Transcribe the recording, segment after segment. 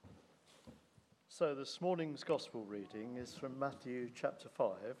So this morning's Gospel reading is from Matthew chapter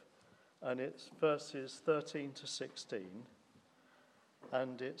 5, and it's verses 13 to 16,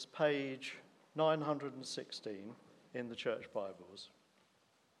 and it's page 916 in the Church Bibles.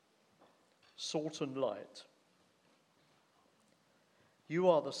 Salt and light. You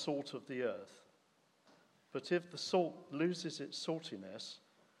are the salt of the earth, but if the salt loses its saltiness,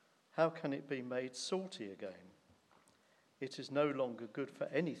 how can it be made salty again? It is no longer good for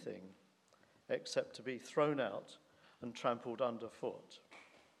anything except to be thrown out and trampled underfoot.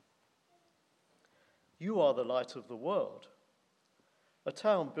 You are the light of the world. A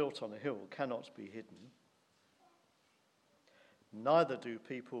town built on a hill cannot be hidden. Neither do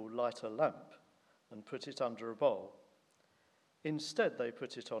people light a lamp and put it under a bowl. Instead, they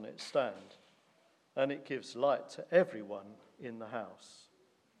put it on its stand, and it gives light to everyone in the house.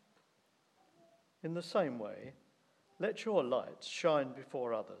 In the same way, let your light shine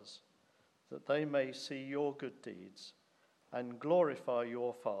before others, that they may see your good deeds and glorify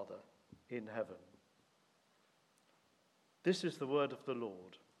your Father in heaven. This is the word of the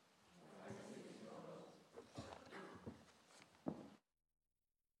Lord.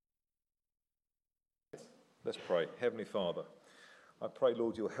 Let's pray. Heavenly Father, I pray,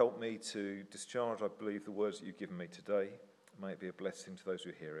 Lord, you'll help me to discharge, I believe, the words that you've given me today. May it be a blessing to those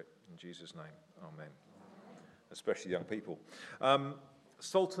who hear it. In Jesus' name, amen. Especially young people.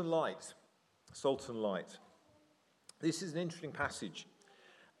 Salt and light. Salt and light. This is an interesting passage,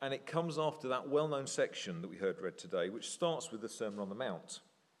 and it comes after that well-known section that we heard read today, which starts with the Sermon on the Mount.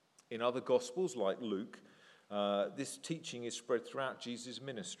 In other Gospels, like Luke, this teaching is spread throughout Jesus'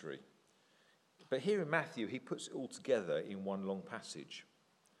 ministry. But here in Matthew, he puts it all together in one long passage.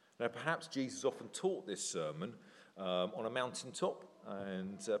 Now, perhaps Jesus often taught this sermon on a mountaintop,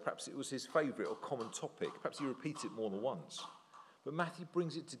 and perhaps it was his favourite or common topic. Perhaps he repeats it more than once. But Matthew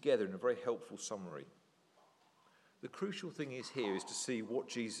brings it together in a very helpful summary. The crucial thing is to see what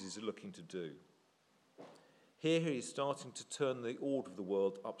Jesus is looking to do. Here he is starting to turn the order of the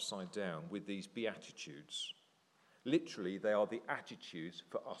world upside down with these Beatitudes. Literally, they are the attitudes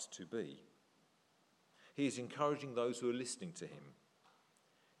for us to be. He is encouraging those who are listening to him.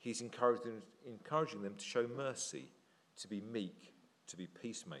 He's encouraging them to show mercy, to be meek, to be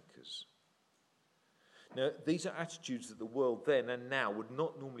peacemakers. Now, these are attitudes that the world then and now would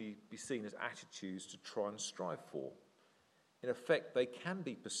not normally be seen as attitudes to try and strive for. In effect, they can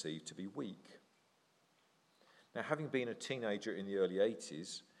be perceived to be weak. Now, having been a teenager in the early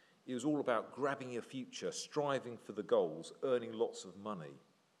 80s, it was all about grabbing your future, striving for the goals, earning lots of money.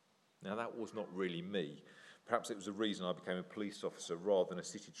 Now, that was not really me. Perhaps it was the reason I became a police officer rather than a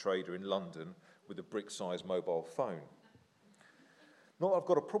city trader in London with a brick-sized mobile phone. Not that I've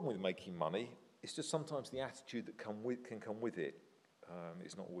got a problem with making money. It's just sometimes the attitude that can come with it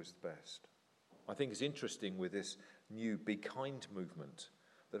is not always the best. I think it's interesting with this new Be Kind movement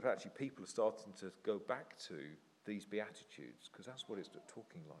that actually people are starting to go back to these Beatitudes, because that's what it's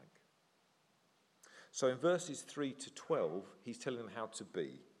talking like. So in verses 3 to 12, he's telling them how to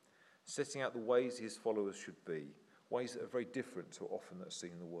be, setting out the ways his followers should be, ways that are very different to often that's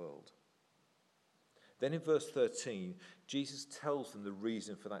seen in the world. Then in verse 13, Jesus tells them the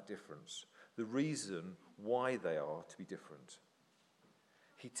reason for that difference, the reason why they are to be different.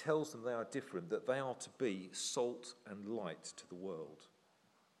 He tells them they are different, that they are to be salt and light to the world.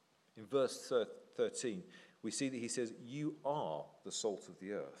 In verse 13, we see that he says, you are the salt of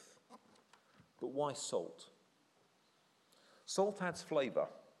the earth. But why salt? Salt adds flavour.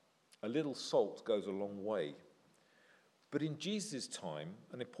 A little salt goes a long way. But in Jesus' time,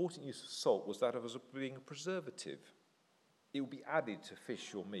 an important use of salt was that of as being a preservative. It would be added to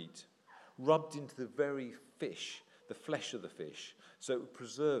fish or meat, rubbed into the very fish, the flesh of the fish, so it would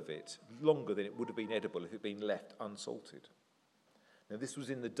preserve it longer than it would have been edible if it had been left unsalted. Now, this was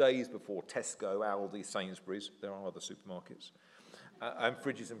in the days before Tesco, Aldi, Sainsbury's, there are other supermarkets, and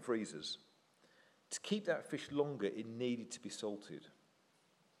fridges and freezers. To keep that fish longer, it needed to be salted.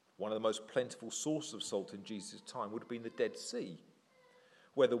 One of the most plentiful sources of salt in Jesus' time would have been the Dead Sea,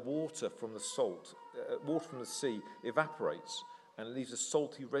 where the water from the sea evaporates and leaves a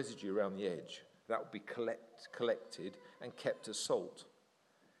salty residue around the edge. That would be collected and kept as salt.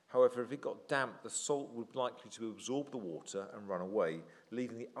 However, if it got damp, the salt would likely to absorb the water and run away,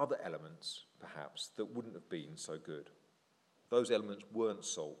 leaving the other elements, perhaps, that wouldn't have been so good. Those elements weren't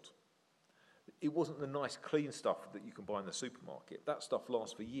salt. It wasn't the nice, clean stuff that you can buy in the supermarket. That stuff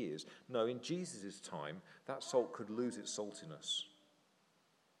lasts for years. No, in Jesus' time, that salt could lose its saltiness.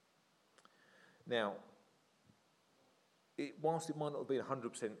 Now, whilst it might not have been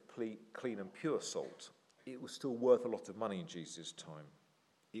 100% clean and pure salt, it was still worth a lot of money in Jesus' time.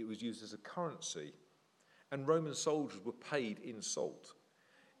 It was used as a currency, and Roman soldiers were paid in salt.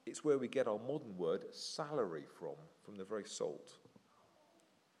 It's where we get our modern word salary from the very salt.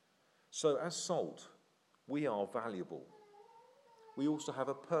 So as salt, we are valuable. We also have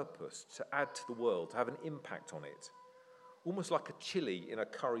a purpose to add to the world, to have an impact on it. Almost like a chili in a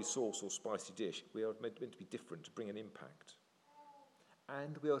curry sauce or spicy dish, we are meant to be different, to bring an impact.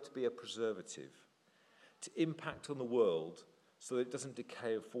 And we are to be a preservative, to impact on the world so that it doesn't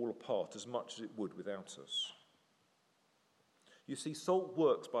decay or fall apart as much as it would without us. You see, salt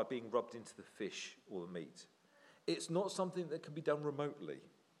works by being rubbed into the fish or the meat. It's not something that can be done remotely.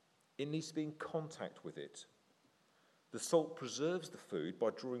 It needs to be in contact with it. The salt preserves the food by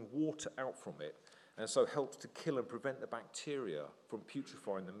drawing water out from it, and so helps to kill and prevent the bacteria from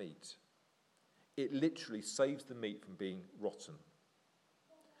putrefying the meat. It literally saves the meat from being rotten.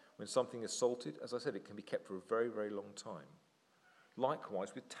 When something is salted, as I said, it can be kept for a very, very long time.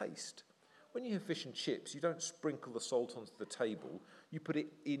 Likewise with taste. When you have fish and chips, you don't sprinkle the salt onto the table, you put it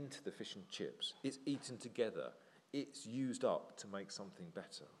into the fish and chips. It's eaten together. It's used up to make something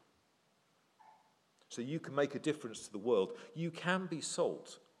better. So you can make a difference to the world. You can be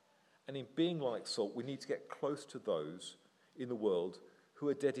salt. And in being like salt, we need to get close to those in the world who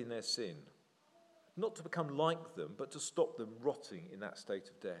are dead in their sin. Not to become like them, but to stop them rotting in that state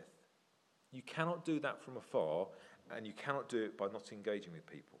of death. You cannot do that from afar, and you cannot do it by not engaging with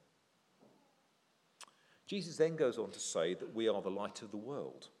people. Jesus then goes on to say that we are the light of the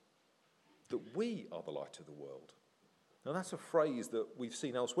world. That we are the light of the world. Now that's a phrase that we've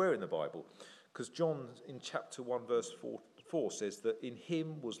seen elsewhere in the Bible, because John in chapter 1 verse 4 says that in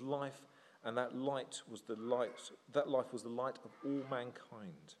him was life, and that life was the light of all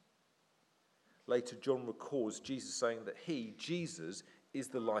mankind. Later John records Jesus saying that he, Jesus, is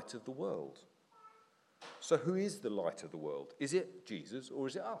the light of the world. So who is the light of the world? Is it Jesus or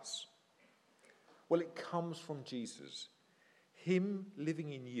is it us? Well, it comes from Jesus. Him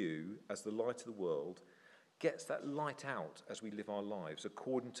living in you as the light of the world gets that light out as we live our lives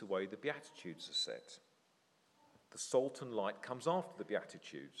according to the way the Beatitudes are set. The salt and light comes after the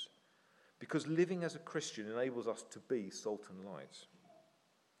Beatitudes because living as a Christian enables us to be salt and light.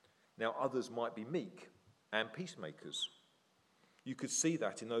 Now, others might be meek and peacemakers. You could see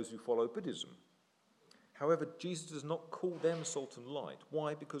that in those who follow Buddhism. However, Jesus does not call them salt and light.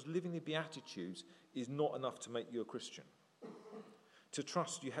 Why? Because living the Beatitudes is not enough to make you a Christian. To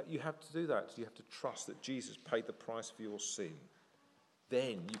trust, you have to do that. You have to trust that Jesus paid the price for your sin.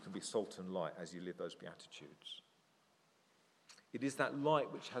 Then you can be salt and light as you live those Beatitudes. It is that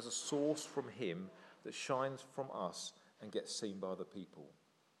light which has a source from him that shines from us and gets seen by other people.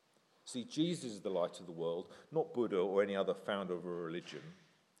 See, Jesus is the light of the world, not Buddha or any other founder of a religion.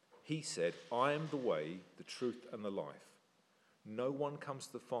 He said, I am the way, the truth, and the life. No one comes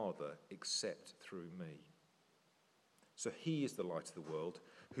to the Father except through me. So he is the light of the world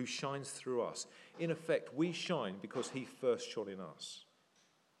who shines through us. In effect, we shine because he first shone in us.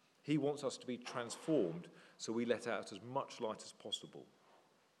 He wants us to be transformed, so we let out as much light as possible.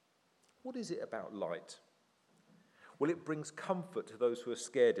 What is it about light? Well, it brings comfort to those who are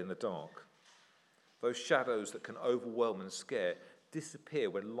scared in the dark. Those shadows that can overwhelm and scare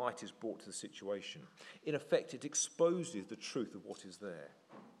disappear when light is brought to the situation. In effect, it exposes the truth of what is there.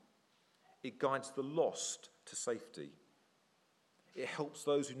 It guides the lost to safety. It helps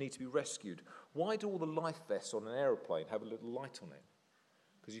those who need to be rescued. Why do all the life vests on an aeroplane have a little light on it?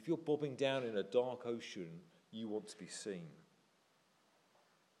 Because if you're bobbing down in a dark ocean, you want to be seen.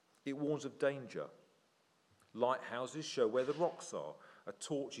 It warns of danger. Lighthouses show where the rocks are. A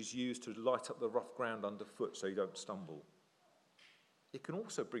torch is used to light up the rough ground underfoot so you don't stumble. It can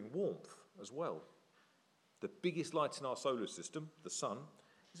also bring warmth as well. The biggest light in our solar system, the sun,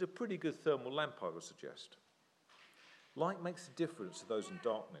 is a pretty good thermal lamp, I would suggest. Light makes a difference to those in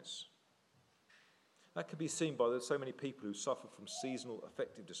darkness. That can be seen by so many people who suffer from seasonal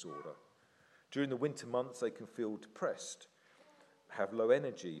affective disorder. During the winter months, they can feel depressed, have low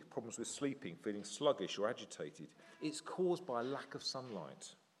energy, problems with sleeping, feeling sluggish or agitated. It's caused by a lack of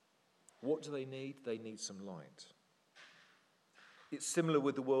sunlight. What do they need? They need some light. It's similar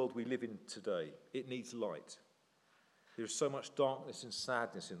with the world we live in today. It needs light. There is so much darkness and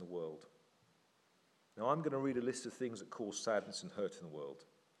sadness in the world. Now, I'm going to read a list of things that cause sadness and hurt in the world.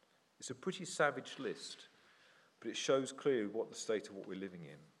 It's a pretty savage list, but it shows clearly what the state of what we're living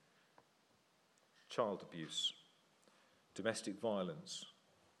in. Child abuse, domestic violence,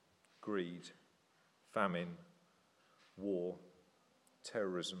 greed, famine, war,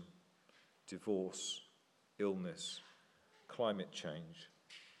 terrorism, divorce, illness, climate change,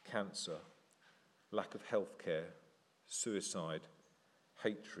 cancer, lack of health care, suicide,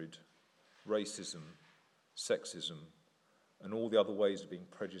 hatred, racism, sexism, and all the other ways of being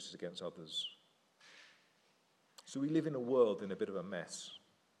prejudiced against others. So we live in a world in a bit of a mess.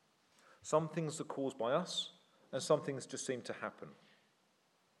 Some things are caused by us, and some things just seem to happen.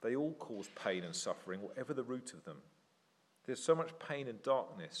 They all cause pain and suffering, whatever the root of them. There's so much pain and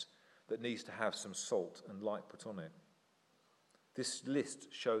darkness that needs to have some salt and light put on it. This list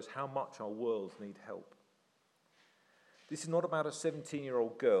shows how much our world needs help. This is not about a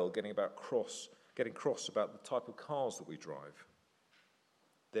 17-year-old girl getting cross about the type of cars that we drive.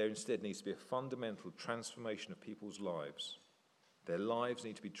 There instead needs to be a fundamental transformation of people's lives. Their lives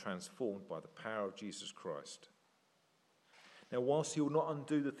need to be transformed by the power of Jesus Christ. Now, whilst he will not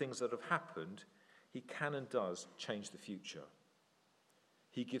undo the things that have happened, he can and does change the future.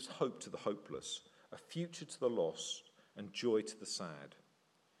 He gives hope to the hopeless, a future to the lost, and joy to the sad.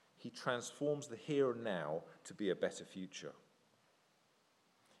 He transforms the here and now to be a better future.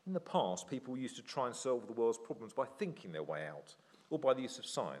 In the past, people used to try and solve the world's problems by thinking their way out, or by the use of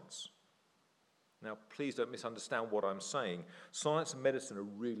science. Now, please don't misunderstand what I'm saying. Science and medicine are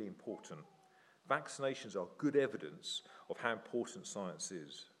really important. Vaccinations are good evidence of how important science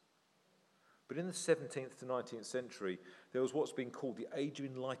is. But in the 17th to 19th century, there was what's been called the Age of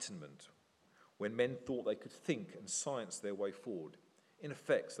Enlightenment, when men thought they could think and science their way forward. In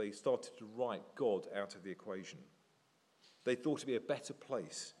effect, they started to write God out of the equation. They thought it'd be a better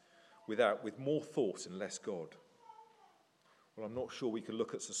place with more thought and less God. Well, I'm not sure we can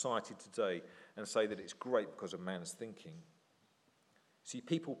look at society today and say that it's great because of man's thinking. See,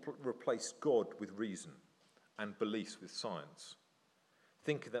 people replace God with reason and beliefs with science,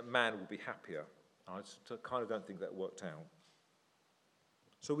 thinking that man will be happier. I kind of don't think that worked out.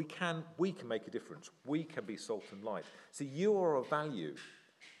 So we can make a difference. We can be salt and light. See, you are of value,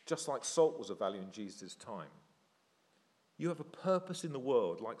 just like salt was of value in Jesus' time. You have a purpose in the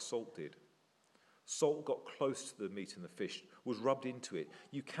world like salt did. Salt got close to the meat and the fish, was rubbed into it.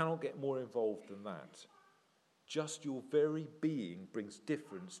 You cannot get more involved than that. Just your very being brings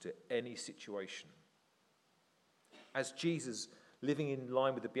difference to any situation. As Jesus, living in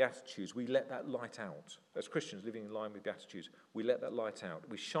line with the Beatitudes, we let that light out. As Christians living in line with the Beatitudes, we let that light out.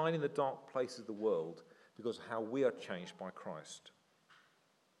 We shine in the dark places of the world because of how we are changed by Christ.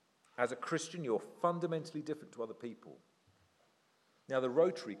 As a Christian, you're fundamentally different to other people. Now, the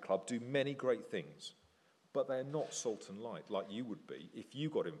Rotary Club do many great things, but they're not salt and light like you would be if you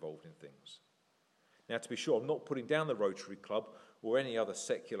got involved in things. Now, to be sure, I'm not putting down the Rotary Club or any other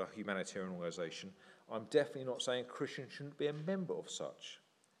secular humanitarian organisation. I'm definitely not saying Christians shouldn't be a member of such.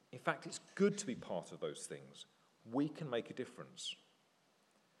 In fact, it's good to be part of those things. We can make a difference.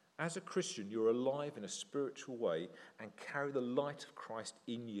 As a Christian, you're alive in a spiritual way and carry the light of Christ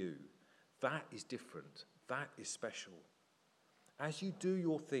in you. That is different. That is special. As you do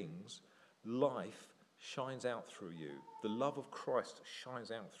your things, life shines out through you. The love of Christ shines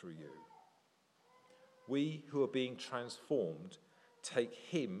out through you. We who are being transformed take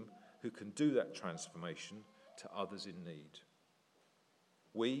him who can do that transformation to others in need.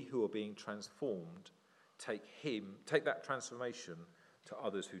 We who are being transformed take that transformation to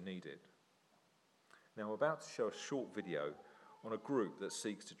others who need it. Now I'm about to show a short video on a group that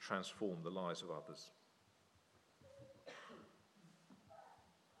seeks to transform the lives of others.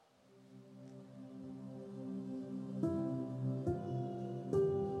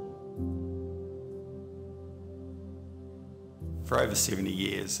 For over 70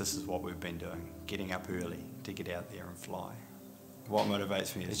 years, this is what we've been doing, getting up early to get out there and fly. What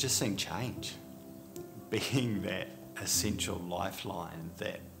motivates me is just seeing change, being that essential lifeline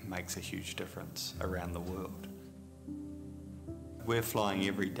that makes a huge difference around the world. We're flying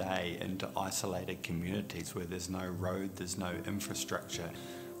every day into isolated communities where there's no road, there's no infrastructure.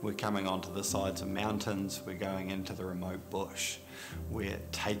 We're coming onto the sides of mountains, we're going into the remote bush. We're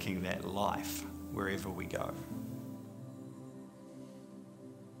taking that life wherever we go.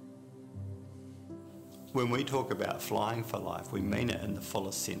 When we talk about flying for life, we mean it in the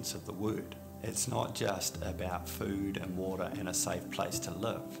fullest sense of the word. It's not just about food and water and a safe place to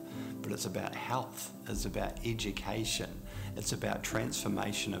live, but it's about health, it's about education, it's about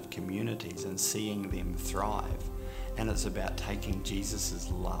transformation of communities and seeing them thrive, and it's about taking Jesus'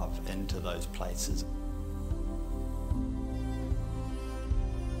 love into those places.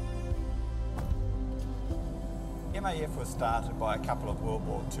 MAF was started by a couple of World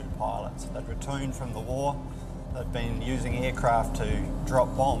War II pilots. They'd returned from the war, they'd been using aircraft to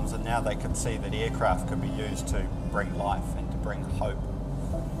drop bombs, and now they could see that aircraft could be used to bring life and to bring hope.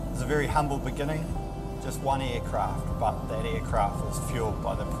 It was a very humble beginning, just one aircraft, but that aircraft was fueled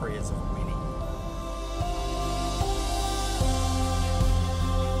by the prayers of many.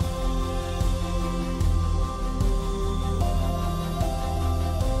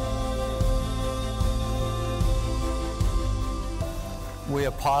 We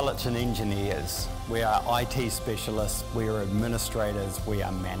are pilots and engineers. We are IT specialists. We are administrators. We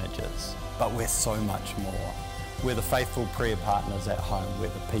are managers. But we're so much more. We're the faithful prayer partners at home. We're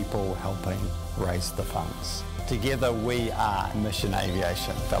the people helping raise the funds. Together we are Mission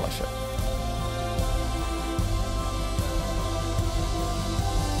Aviation Fellowship.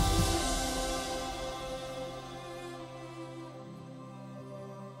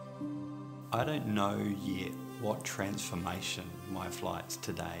 I don't know yet what transformation my flights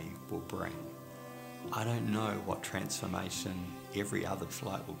today will bring. I don't know what transformation every other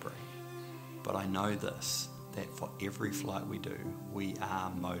flight will bring. But I know this, that for every flight we do, we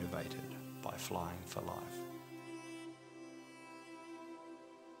are motivated by flying for life.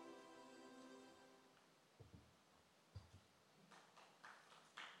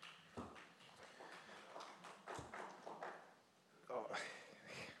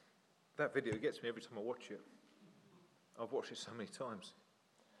 That video gets me every time I watch it. I've watched it so many times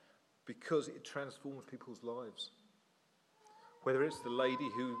because it transforms people's lives. Whether it's the lady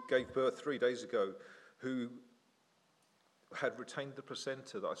who gave birth 3 days ago, who had retained the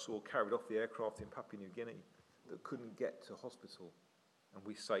placenta that I saw carried off the aircraft in Papua New Guinea that couldn't get to hospital, and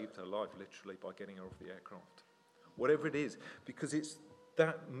we saved her life literally by getting her off the aircraft. Whatever it is, because it's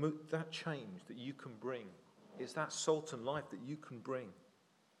that change that you can bring. It's that salt and life that you can bring.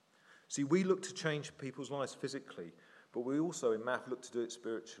 See, we look to change people's lives physically, but we also in MAF look to do it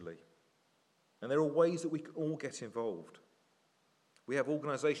spiritually. And there are ways that we can all get involved. We have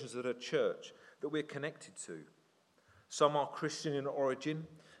organisations that are church that we're connected to. Some are Christian in origin,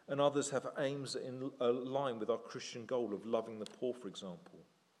 and others have aims in line with our Christian goal of loving the poor, for example.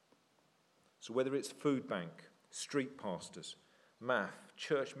 So whether it's Food Bank, Street Pastors, MAF,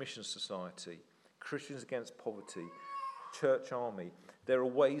 Church Mission Society, Christians Against Poverty, Church Army, there are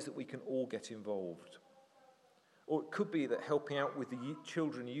ways that we can all get involved. Or it could be that helping out with the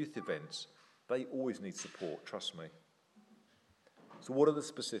children youth events, they always need support, trust me. So what are the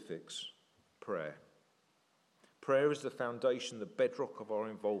specifics? Prayer. Prayer is the foundation, the bedrock of our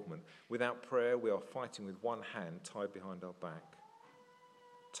involvement. Without prayer, we are fighting with one hand tied behind our back.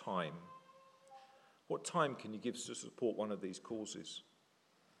 Time. What time can you give to support one of these causes?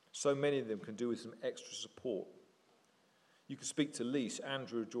 So many of them can do with some extra support. You can speak to Lise,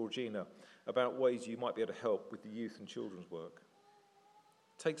 Andrew, Georgina about ways you might be able to help with the youth and children's work.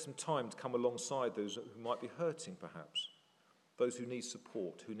 Take some time to come alongside those who might be hurting, perhaps. Those who need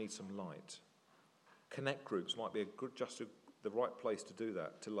support, who need some light. Connect groups might be the right place to do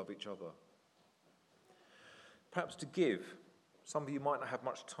that, to love each other. Perhaps to give. Some of you might not have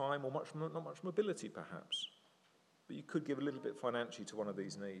much time or not much mobility, perhaps. But you could give a little bit financially to one of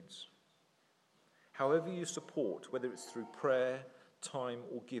these needs. However you support, whether it's through prayer, time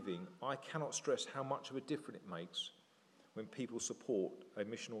or giving, I cannot stress how much of a difference it makes when people support a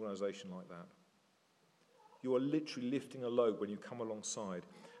mission organisation like that. You are literally lifting a load when you come alongside,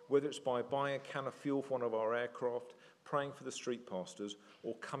 whether it's by buying a can of fuel for one of our aircraft, praying for the street pastors,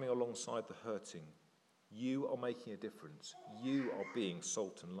 or coming alongside the hurting. You are making a difference. You are being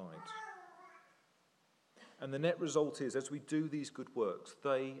salt and light. And the net result is, as we do these good works,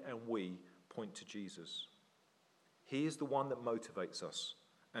 they and we point to Jesus. He is the one that motivates us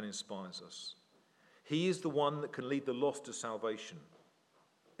and inspires us. He is the one that can lead the lost to salvation.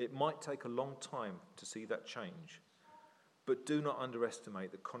 It might take a long time to see that change, but do not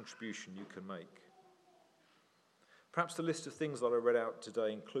underestimate the contribution you can make. Perhaps the list of things that I read out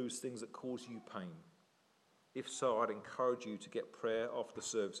today includes things that cause you pain. If so, I'd encourage you to get prayer after the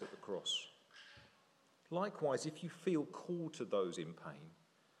service at the cross. Likewise, if you feel called to those in pain,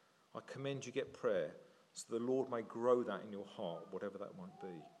 I commend you get prayer so the Lord may grow that in your heart, whatever that might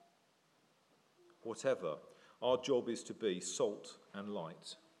be. Whatever, our job is to be salt and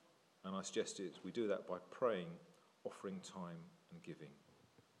light. And I suggest we do that by praying, offering time and giving.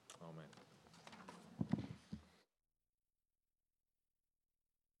 Amen.